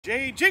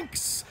J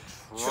Jinx!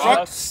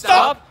 Truck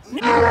stop!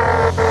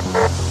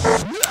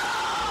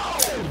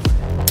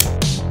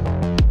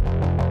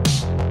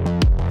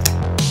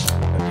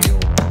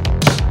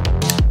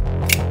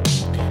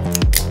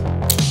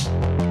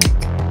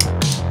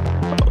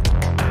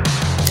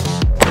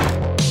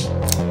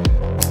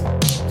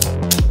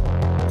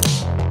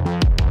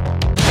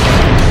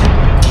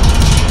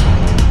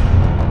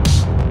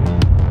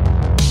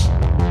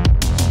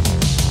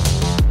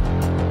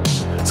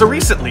 So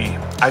recently,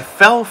 I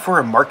fell for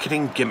a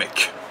marketing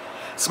gimmick.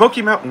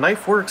 Smoky Mountain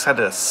Knife Works had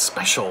a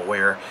special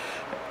where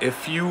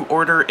if you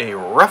order a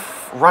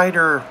Rough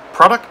Ryder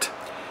product,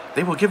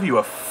 they will give you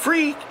a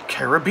free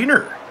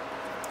carabiner.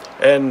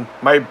 And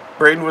my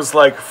brain was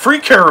like, free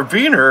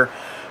carabiner?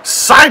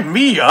 Sign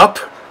me up!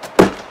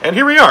 And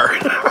here we are.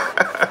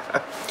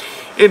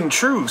 In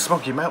true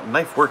Smoky Mountain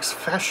Knife Works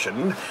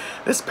fashion,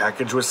 this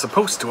package was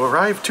supposed to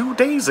arrive 2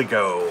 days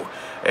ago.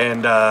 And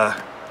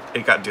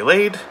it got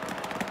delayed.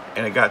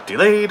 And it got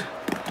delayed,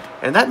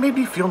 and that made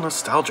me feel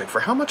nostalgic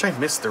for how much I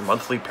missed their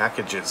monthly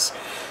packages,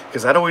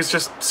 because that always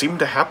just seemed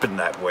to happen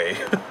that way.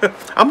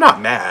 I'm not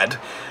mad.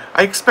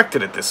 I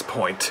expected at this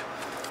point.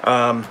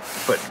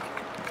 But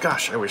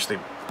gosh, I wish they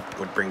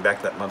would bring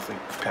back that monthly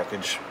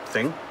package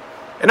thing.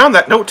 And on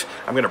that note,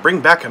 I'm going to bring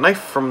back a knife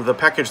from the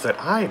package that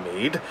I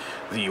made,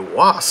 the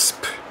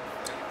Wasp.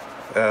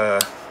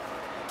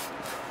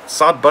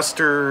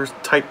 Sodbuster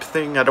type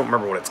thing. I don't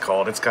remember what it's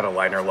called. It's got a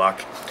liner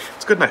lock.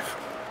 It's a good knife.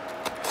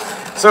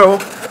 So,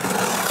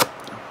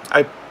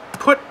 I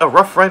put a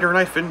Rough Ryder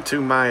knife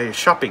into my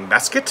shopping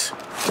basket,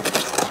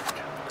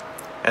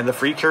 and the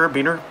free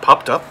carabiner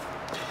popped up,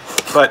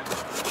 but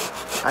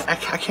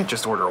I can't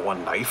just order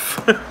one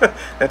knife.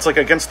 That's like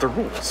against the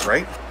rules,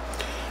 right?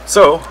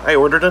 So, I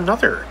ordered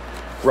another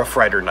Rough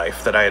Ryder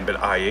knife that I had been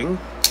eyeing,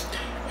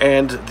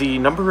 and the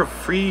number of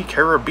free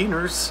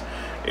carabiners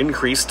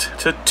increased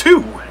to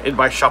 2 in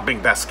my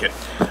shopping basket.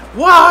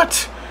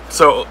 What?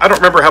 So, I don't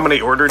remember how many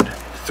I ordered.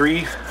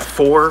 3,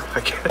 4, I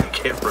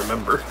can't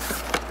remember.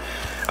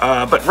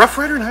 But Rough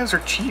Ryder knives are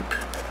cheap,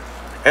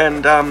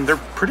 and they're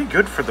pretty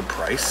good for the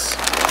price.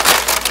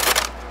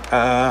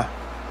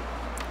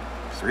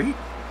 3?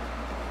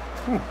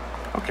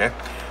 Okay.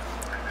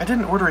 I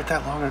didn't order it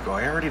that long ago.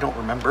 I already don't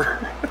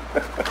remember.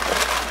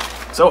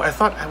 So I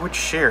thought I would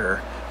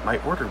share my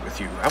order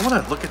with you. I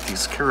want to look at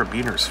these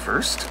carabiners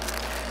first.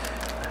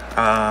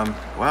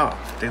 Wow,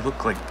 they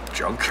look like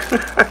junk.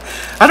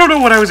 I don't know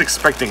what I was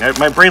expecting.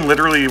 My brain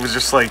literally was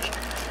just like,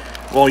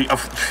 well,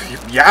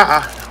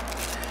 yeah,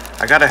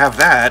 I gotta have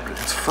that.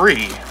 It's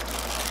free.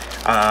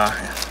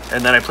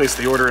 And then I placed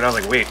the order and I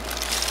was like, wait,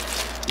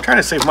 I'm trying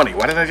to save money.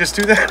 Why did I just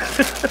do that?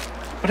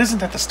 But isn't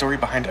that the story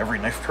behind every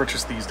knife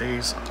purchase these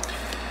days?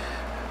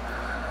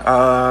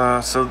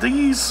 So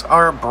these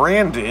are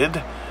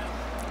branded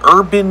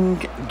Urban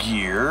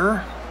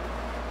Gear,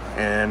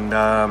 and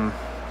I'm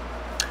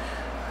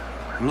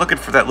looking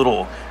for that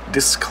little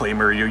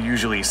disclaimer you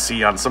usually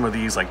see on some of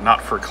these, like not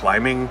for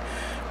climbing,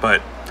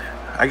 but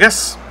I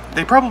guess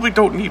they probably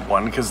don't need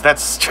one because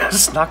that's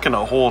just not going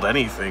to hold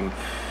anything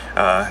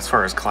as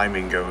far as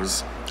climbing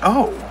goes.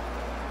 Oh,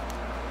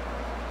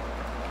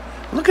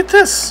 look at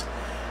this.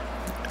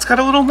 It's got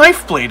a little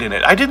knife blade in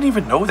it. I didn't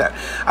even know that.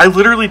 I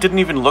literally didn't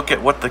even look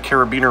at what the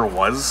carabiner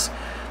was.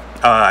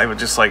 I was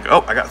just like,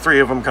 oh, I got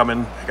 3 of them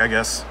coming, I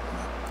guess.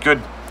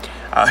 Good.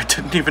 I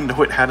didn't even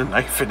know it had a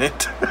knife in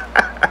it.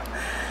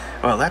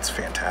 Well, that's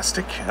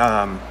fantastic.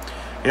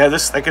 Yeah,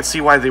 I could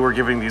see why they were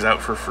giving these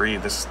out for free.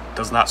 This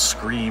does not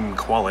scream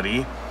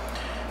quality,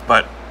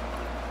 but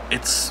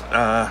it's,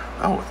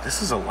 oh,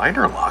 this is a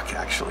liner lock,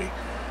 actually.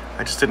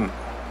 I just didn't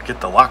get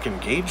the lock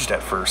engaged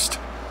at first.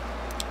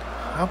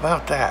 How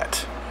about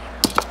that?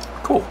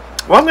 Cool.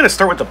 Well, I'm going to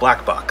start with the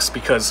black box,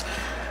 because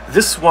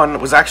this one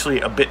was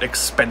actually a bit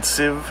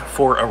expensive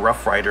for a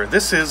Rough Ryder.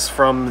 This is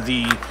from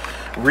the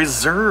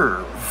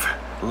Reserve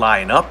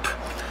lineup.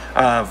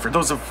 For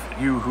those of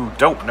you who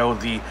don't know,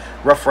 the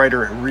Rough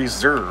Ryder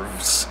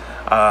Reserves,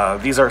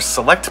 these are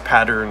select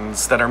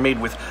patterns that are made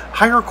with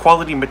higher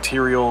quality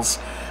materials,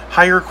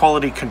 higher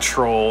quality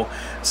control.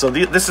 So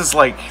this is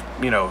like,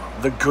 you know,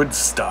 the good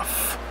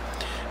stuff,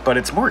 but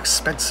it's more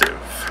expensive.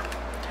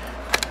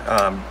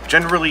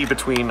 Generally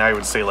between, I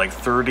would say, like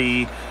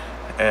 30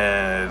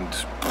 and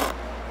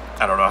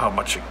I don't know how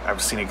much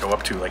I've seen it go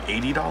up to, like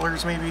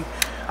 $80 maybe.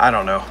 I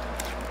don't know,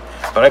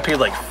 but I paid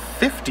like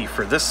 $50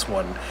 for this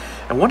one.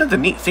 And one of the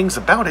neat things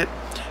about it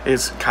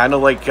is kind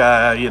of like,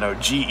 you know,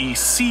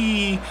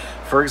 GEC,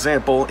 for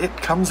example, it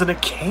comes in a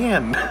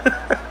can.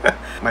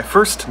 My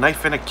first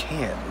knife in a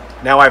can.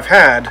 Now, I've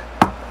had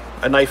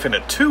a knife in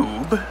a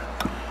tube,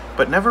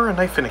 but never a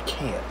knife in a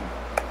can.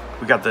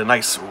 We got the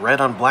nice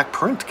red on black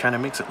print, kind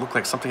of makes it look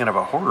like something out of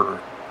a horror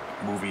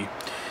movie.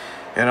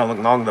 And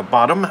along the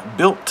bottom,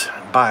 built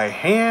by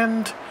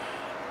hand,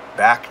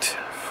 backed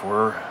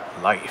for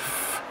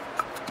life.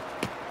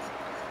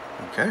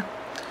 Okay.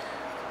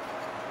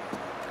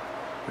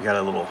 We got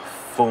a little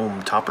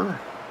foam topper.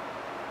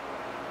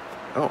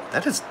 Oh,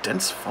 that is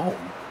dense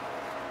foam.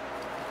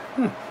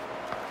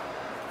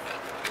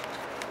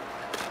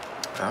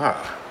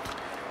 Ah.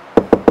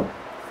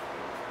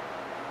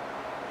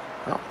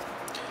 Well,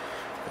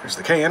 there's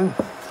the can.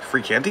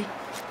 Free candy.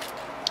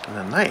 And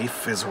the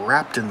knife is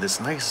wrapped in this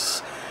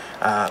nice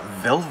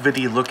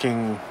velvety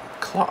looking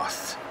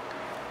cloth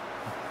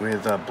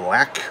with a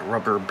black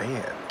rubber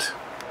band.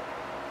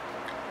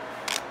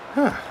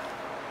 Huh.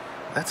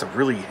 That's a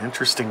really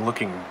interesting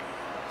looking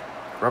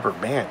rubber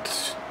band.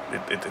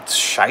 It's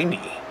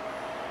shiny.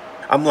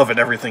 I'm loving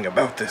everything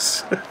about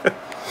this.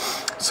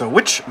 So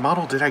which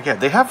model did I get?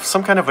 They have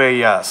some kind of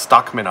a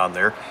Stockman on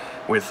there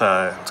with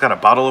it's got a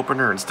bottle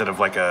opener instead of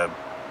like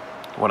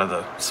one of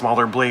the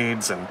smaller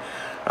blades, and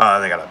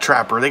they got a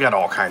trapper. They got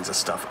all kinds of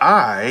stuff.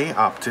 I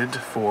opted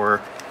for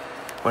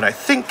what I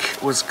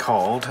think was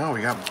called, oh,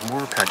 we got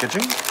more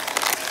packaging,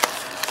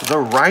 the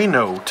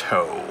Rhino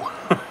Toe.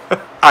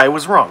 I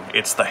was wrong.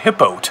 It's the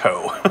Hippo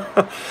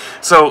Toe.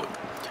 So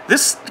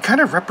this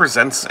kind of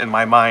represents, in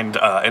my mind,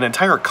 an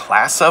entire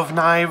class of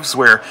knives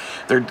where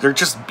they're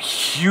just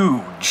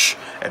huge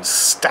and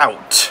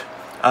stout.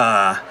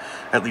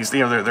 At least, you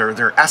know,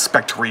 their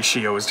aspect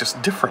ratio is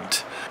just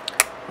different.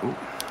 Ooh.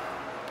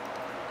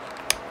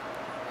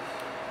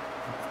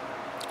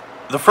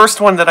 The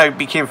first one that I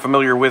became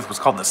familiar with was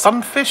called the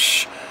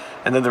Sunfish,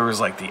 and then there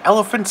was like the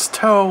elephant's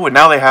toe, and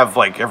now they have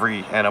like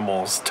every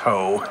animal's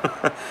toe.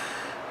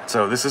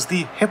 So this is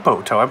the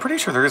Hippo Toe. I'm pretty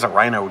sure there is a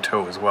Rhino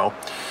Toe as well.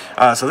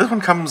 So this one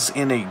comes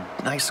in a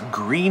nice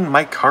green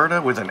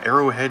micarta with an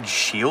arrowhead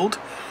shield.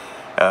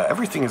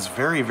 Everything is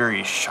very,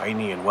 very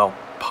shiny and well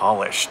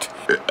polished.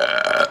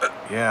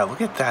 Yeah,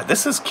 look at that.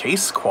 This is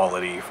case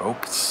quality,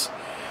 folks.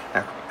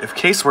 Now, if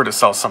Case were to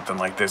sell something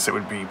like this, it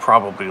would be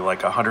probably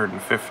like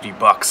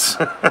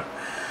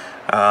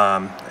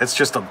 $150. It's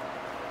just a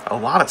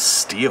lot of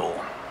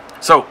steel.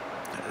 So,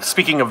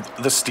 speaking of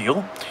the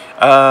steel,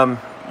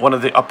 one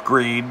of the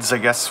upgrades, I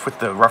guess, with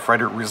the Rough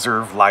Ryder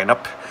Reserve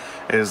lineup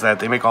is that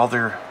they make all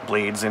their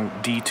blades in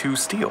D2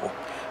 steel,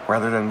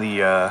 rather than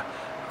the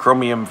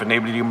chromium,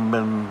 vanadium,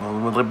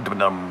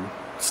 molybdenum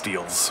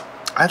steels.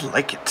 I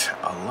like it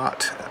a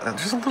lot.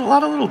 There's a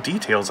lot of little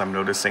details I'm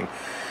noticing.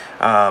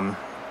 You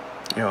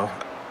know,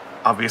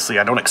 obviously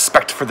I don't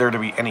expect for there to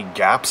be any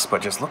gaps,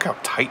 but just look how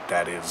tight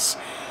that is.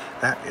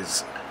 That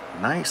is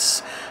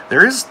nice.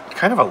 There is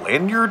kind of a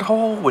lanyard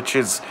hole, which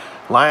is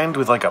lined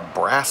with like a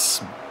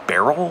brass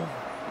barrel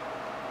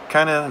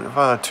kind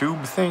of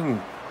tube thing.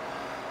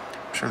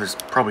 I'm sure there's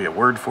probably a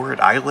word for it,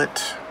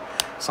 eyelet,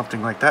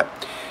 something like that.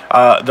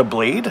 The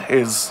blade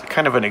is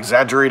kind of an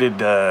exaggerated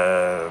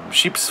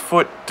sheep's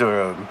foot.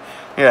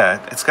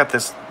 Yeah, it's got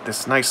this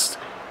nice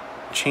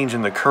change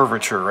in the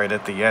curvature right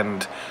at the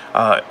end.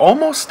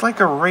 Almost like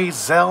a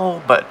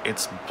Razel, but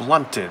it's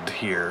blunted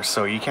here,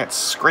 so you can't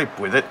scrape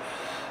with it.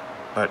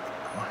 But,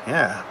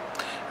 yeah,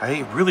 I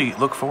really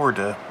look forward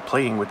to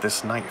playing with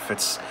this knife.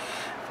 It's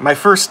my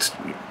first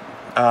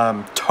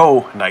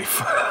toe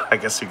knife, I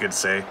guess you could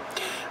say.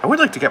 I would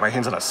like to get my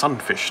hands on a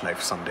Sunfish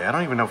knife someday. I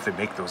don't even know if they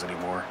make those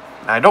anymore.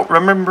 I don't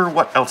remember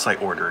what else I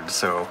ordered,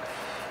 so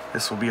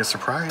this will be a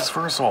surprise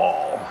for us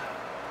all.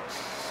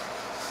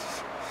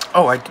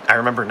 Oh, I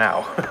remember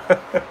now.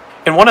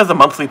 In one of the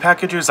monthly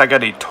packages, I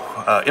got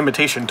a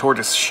imitation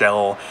tortoise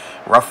shell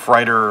Rough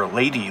Ryder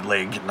lady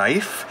leg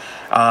knife.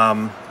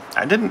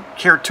 I didn't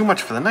care too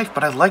much for the knife,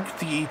 but I liked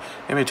the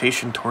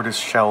imitation tortoise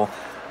shell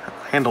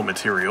handle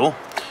material.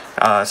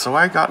 So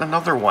I got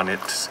another one.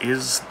 It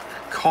is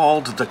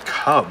called the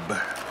Cub.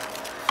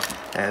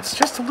 And it's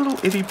just a little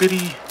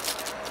itty-bitty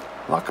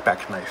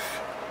lockback knife.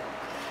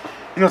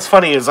 You know what's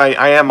funny is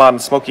I am on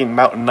Smoking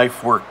Mountain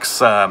Knife Works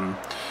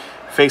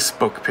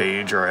Facebook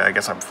page, or I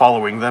guess I'm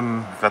following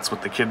them, if that's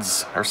what the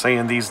kids are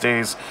saying these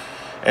days.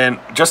 And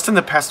just in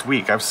the past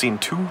week, I've seen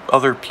 2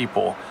 other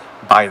people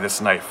buy this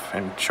knife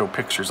and show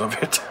pictures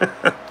of it.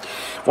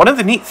 One of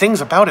the neat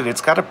things about it, it's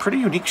got a pretty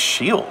unique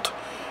shield.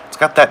 It's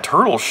got that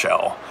turtle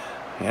shell.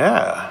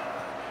 Yeah,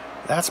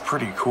 that's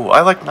pretty cool. I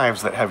like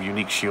knives that have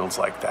unique shields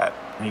like that.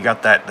 And you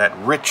got that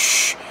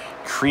rich,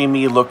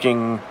 creamy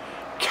looking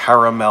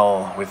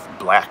caramel with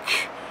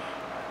black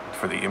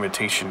for the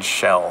imitation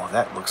shell.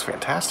 That looks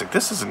fantastic.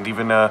 This isn't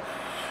even a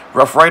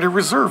Rough Ryder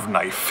Reserve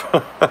knife.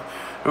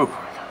 Ooh,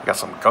 got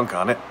some gunk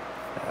on it.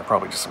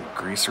 Probably just some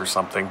grease or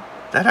something.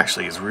 That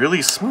actually is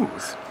really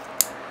smooth.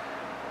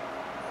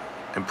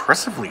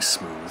 Impressively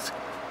smooth.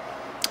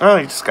 Oh,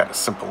 you just got a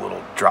simple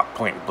little drop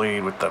point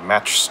blade with the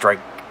match strike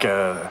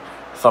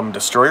thumb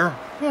destroyer.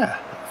 Yeah,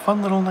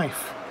 fun little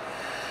knife.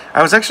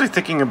 I was actually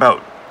thinking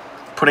about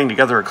putting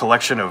together a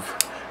collection of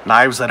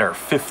knives that are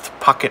 5th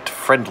pocket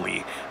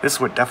friendly. This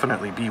would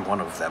definitely be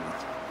one of them.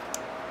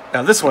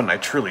 Now this one I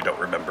truly don't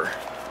remember.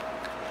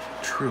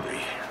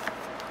 Truly.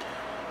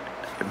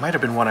 It might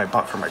have been one I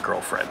bought for my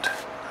girlfriend.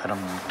 I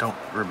don't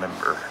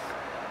remember.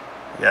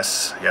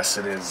 Yes,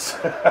 it is.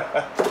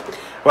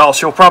 Well,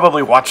 she'll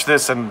probably watch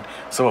this, and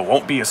so it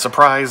won't be a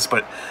surprise,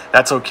 but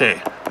that's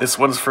okay. This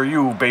one's for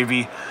you,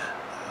 baby.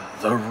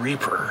 The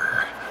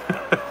Reaper.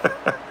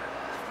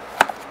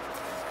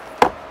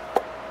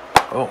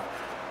 Oh,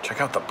 check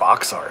out the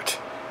box art.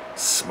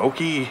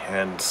 Smoky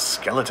and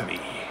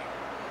skeleton-y.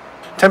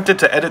 Tempted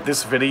to edit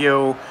this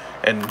video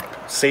and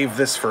save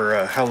this for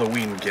a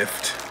Halloween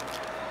gift.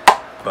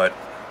 But,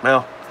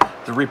 well,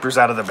 the Reaper's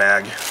out of the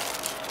bag.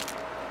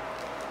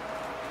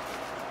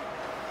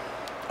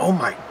 Oh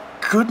my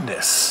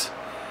goodness.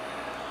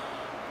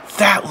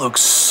 That looks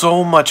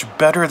so much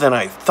better than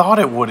I thought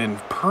it would in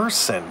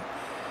person.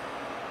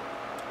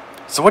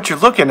 So what you're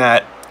looking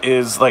at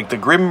is like the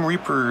Grim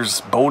Reaper's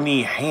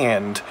bony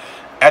hand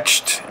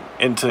etched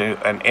into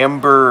an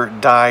amber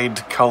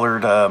dyed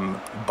colored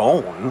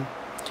bone.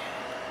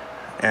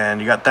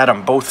 And you got that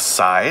on both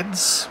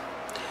sides.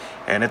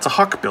 And it's a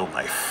hawkbill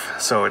knife.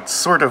 So it's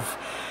sort of,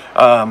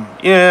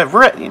 yeah,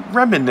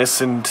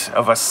 reminiscent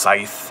of a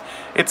scythe.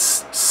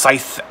 It's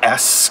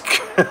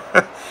scythe-esque.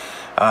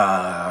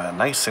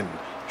 Nice and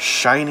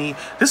shiny.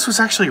 This was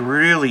actually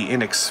really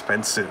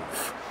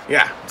inexpensive.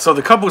 Yeah, so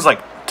the cub was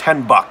like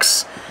 10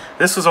 bucks.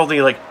 This was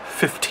only like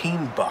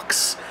 15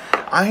 bucks.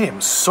 I am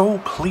so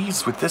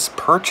pleased with this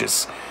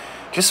purchase.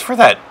 Just for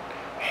that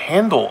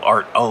handle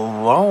art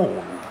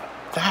alone.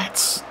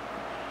 That's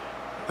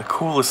the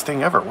coolest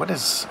thing ever. What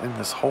is in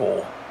this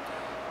hole?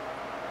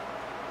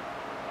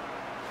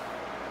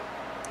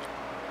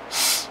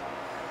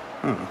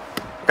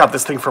 Got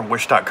this thing from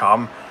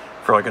wish.com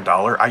for like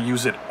 $1. I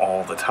use it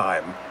all the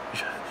time.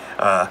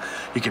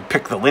 You can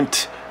pick the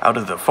lint out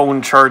of the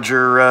phone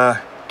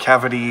charger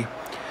cavity.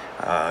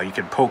 You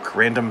can poke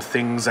random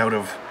things out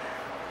of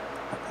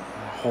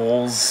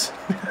holes.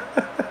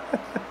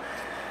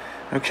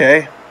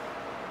 Okay.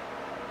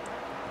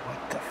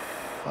 What the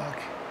fuck?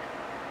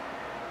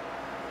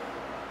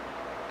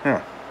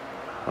 Huh.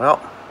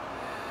 Well,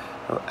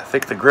 I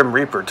think the Grim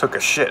Reaper took a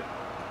shit.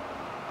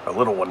 A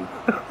little one.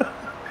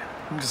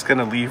 I'm just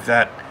gonna leave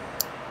that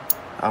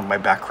on my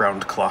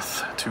background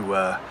cloth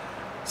to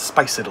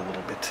spice it a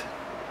little bit.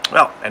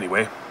 Well,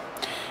 anyway,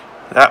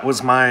 that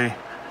was my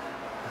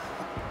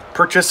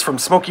purchase from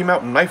Smoky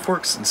Mountain Knife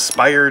Works,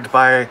 inspired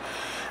by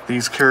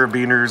these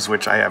Carabiners,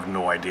 which I have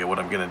no idea what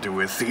I'm gonna do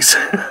with these.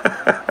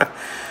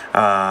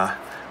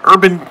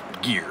 Urban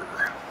gear.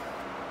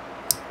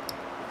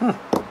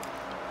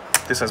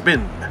 This has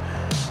been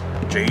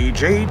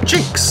JJ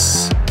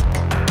Jinx.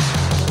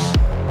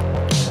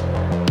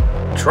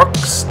 Truck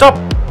stop.